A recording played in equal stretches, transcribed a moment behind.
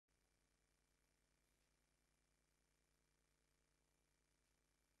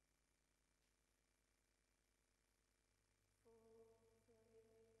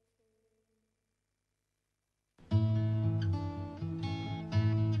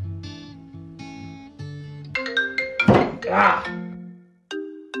Ah!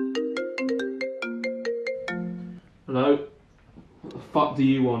 Hello? What the fuck do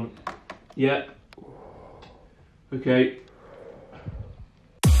you want? Yeah? Okay.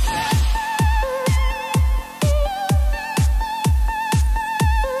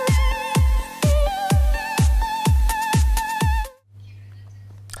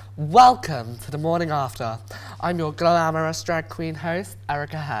 Welcome to the morning after. I'm your glamorous drag queen host,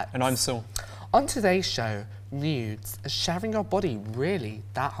 Erika Hex. And I'm Saul. On today's show, nudes. Is sharing your body really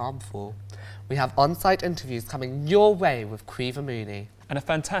that harmful? We have on-site interviews coming your way with Quiva Mooney. And a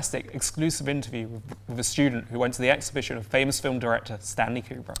fantastic exclusive interview with a student who went to the exhibition of famous film director Stanley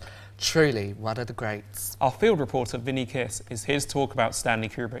Kubrick. Truly one of the greats. Our field reporter Vinny Kiss is here to talk about Stanley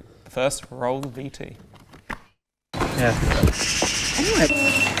Kubrick. First, roll the VT. Yeah.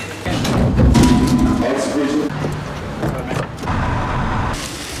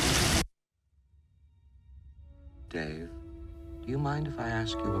 Dave, do you mind if I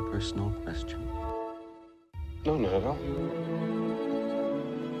ask you a personal question? No, not at all.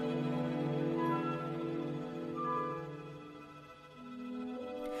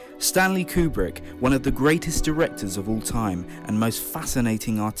 Stanley Kubrick, one of the greatest directors of all time and most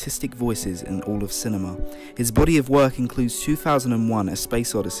fascinating artistic voices in all of cinema. His body of work includes 2001: A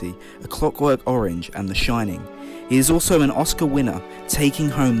Space Odyssey, A Clockwork Orange and The Shining. He is also an Oscar winner, taking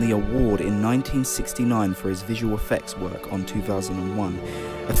home the award in 1969 for his visual effects work on 2001,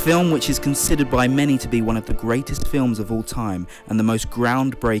 a film which is considered by many to be one of the greatest films of all time and the most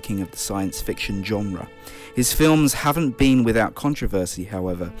groundbreaking of the science fiction genre. His films haven't been without controversy,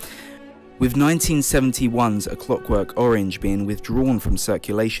 however, with 1971's A Clockwork Orange being withdrawn from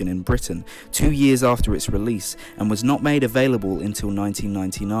circulation in Britain 2 years after its release and was not made available until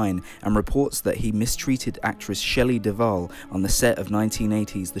 1999, and reports that he mistreated actress Shelley Duvall on the set of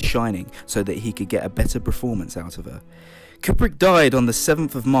 1980's The Shining so that he could get a better performance out of her. Kubrick died on the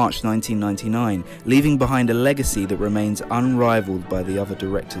 7th of March 1999, leaving behind a legacy that remains unrivaled by the other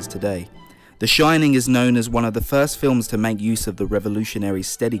directors today. The Shining is known as one of the first films to make use of the revolutionary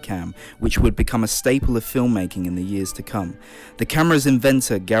Steadicam, which would become a staple of filmmaking in the years to come. The camera's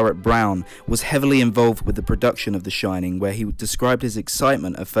inventor, Garrett Brown, was heavily involved with the production of The Shining, where he described his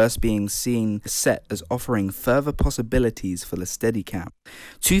excitement at first being seen set as offering further possibilities for the Steadicam.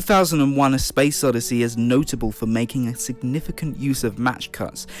 2001: A Space Odyssey is notable for making a significant use of match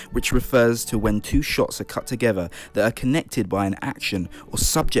cuts, which refers to when two shots are cut together that are connected by an action or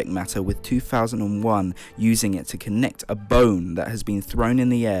subject matter, with 2001 using it to connect a bone that has been thrown in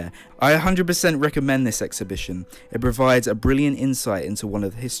the air. I 100% recommend this exhibition. It provides a brilliant insight into one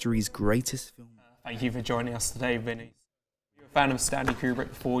of history's greatest films. Thank you for joining us today, Vinny. You were a fan of Stanley Kubrick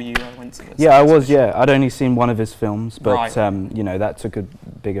before you went to this? Yeah, I was, yeah. I'd only seen one of his films, but, right. You know, that took a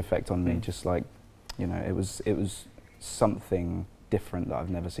big effect on me. Just like, you know, it was something different that I've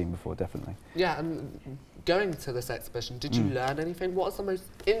never seen before, definitely. Yeah, and going to this exhibition, did you learn anything? What was the most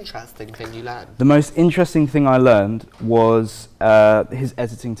interesting thing you learned? The most interesting thing I learned was his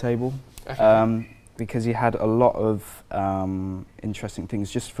editing table, because he had a lot of interesting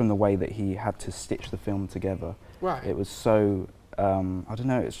things just from the way that he had to stitch the film together. Right. It was so, I don't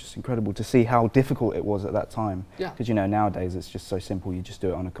know, it's just incredible to see how difficult it was at that time. Yeah. Because, you know, nowadays it's just so simple. You just do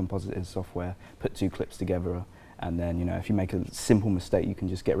it on a composited software, put two clips together, and then, you know, if you make a simple mistake, you can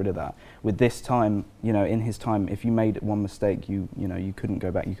just get rid of that. With this time, you know, in his time, if you made one mistake, you know, you couldn't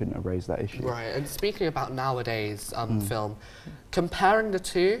go back, you couldn't erase that issue. Right, and speaking about nowadays film, comparing the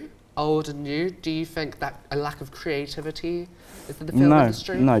two, old and new, do you think that a lack of creativity is in the film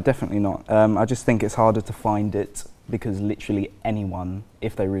industry? No, definitely not. I just think it's harder to find it because literally anyone,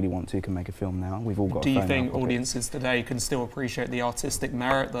 if they really want to, can make a film now. We've all got. Do you think audiences today can still appreciate the artistic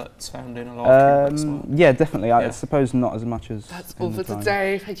merit that's found in a lot of Kubrick's work? Yeah, definitely. Yeah. I suppose not as much as. That's all for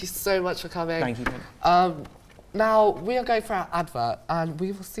today. Thank you so much for coming. Thank you. Now we are going for our advert, and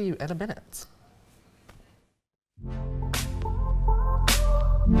we will see you in a minute.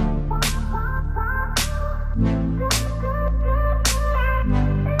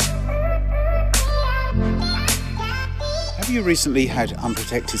 Have you recently had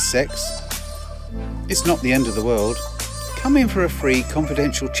unprotected sex? It's not the end of the world. Come in for a free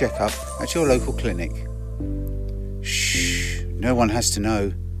confidential checkup at your local clinic. Shh, no one has to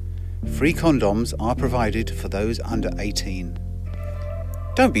know. Free condoms are provided for those under 18.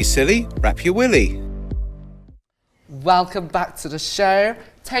 Don't be silly, wrap your willy. Welcome back to the show,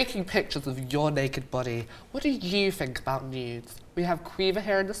 taking pictures of your naked body. What do you think about nudes? We have Quiva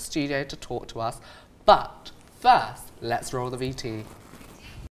here in the studio to talk to us, but first, let's roll the VT.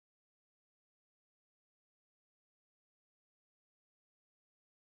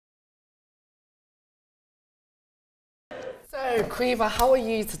 So, Quiva, how are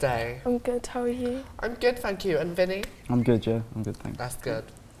you today? I'm good, how are you? I'm good, thank you. And Vinny? I'm good, yeah. I'm good, thanks. That's good.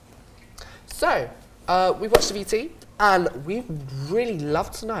 So, we watched the VT, and we'd really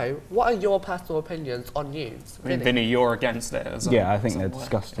love to know, what are your personal opinions on nudes? I mean, Vinny, you're against it as well. Yeah, I think they're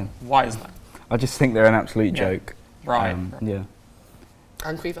disgusting. Why is that? I just think they're an absolute joke. Right. Yeah.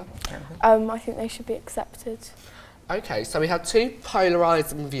 And Quiva? I think they should be accepted. Okay, so we had two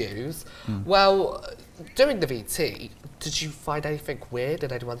polarising views. Well, during the VT, did you find anything weird?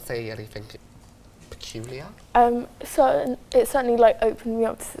 Did anyone say anything peculiar? So it certainly like opened me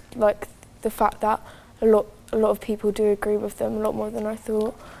up to like the fact that a lot of people do agree with them a lot more than I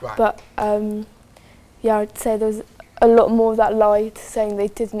thought. Right. But yeah, I'd say there's a lot more that lied, saying they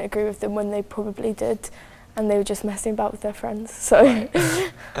didn't agree with them when they probably did, and they were just messing about with their friends. So.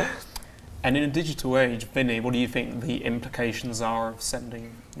 Right. And in a digital age, Vinny, what do you think the implications are of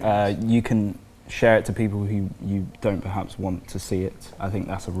sending? You can share it to people who you don't perhaps want to see it. I think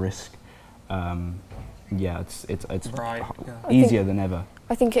that's a risk. Yeah, it's right, easier than ever.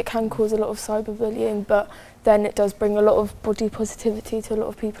 I think it can cause a lot of cyberbullying, but then it does bring a lot of body positivity to a lot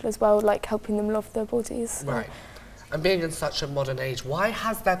of people as well, like helping them love their bodies. Right. And being in such a modern age, why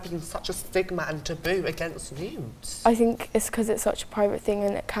has there been such a stigma and taboo against nudes? I think it's because it's such a private thing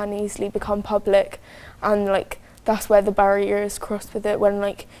and it can easily become public, and like that's where the barrier is crossed with it, when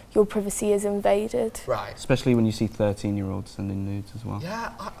like your privacy is invaded. Right. Especially when you see 13-year-olds sending nudes as well.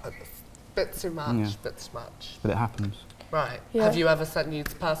 Yeah, bit too much, bit too much. But it happens. Right. Yeah. Have you ever sent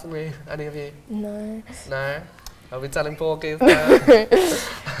nudes personally, any of you? No. No? Are we telling porkies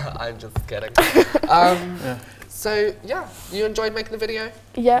now? I'm just kidding. So, yeah, you enjoyed making the video?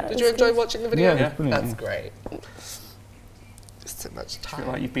 Yeah. Did you enjoy watching the video? Yeah, brilliant. That's great. Just too much time. Do you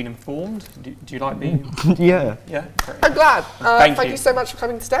feel like you've been informed? Do you like being... Yeah. Yeah? Great. I'm glad. Thank you so much for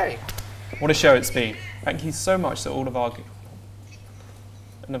coming today. What a show it's been. Thank you so much to all of our...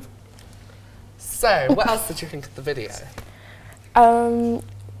 So, what else did you think of the video?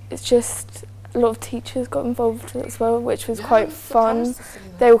 It's just a lot of teachers got involved as well, which was quite fun.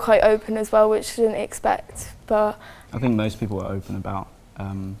 They were quite open as well, which I didn't expect. But I think most people are open about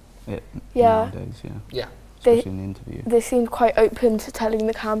it yeah. nowadays, Yeah. Especially in the interview. They seemed quite open to telling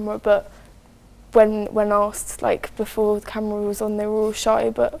the camera, but when asked, like before the camera was on, they were all shy.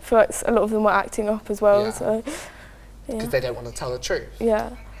 But I feel like a lot of them were acting up as well. Yeah. So Because they don't want to tell the truth.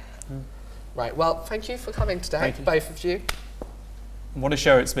 Yeah. Right, well, thank you for coming today, both of you. What a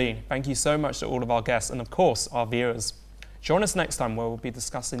show it's been. Thank you so much to all of our guests and, of course, our viewers. Join us next time where we'll be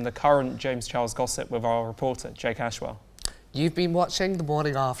discussing the current James Charles gossip with our reporter, Jake Ashwell. You've been watching The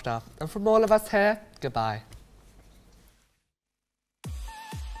Morning After, and from all of us here, goodbye.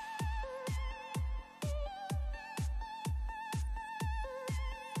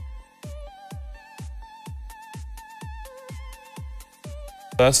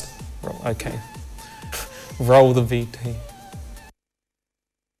 First, okay. Roll the VT.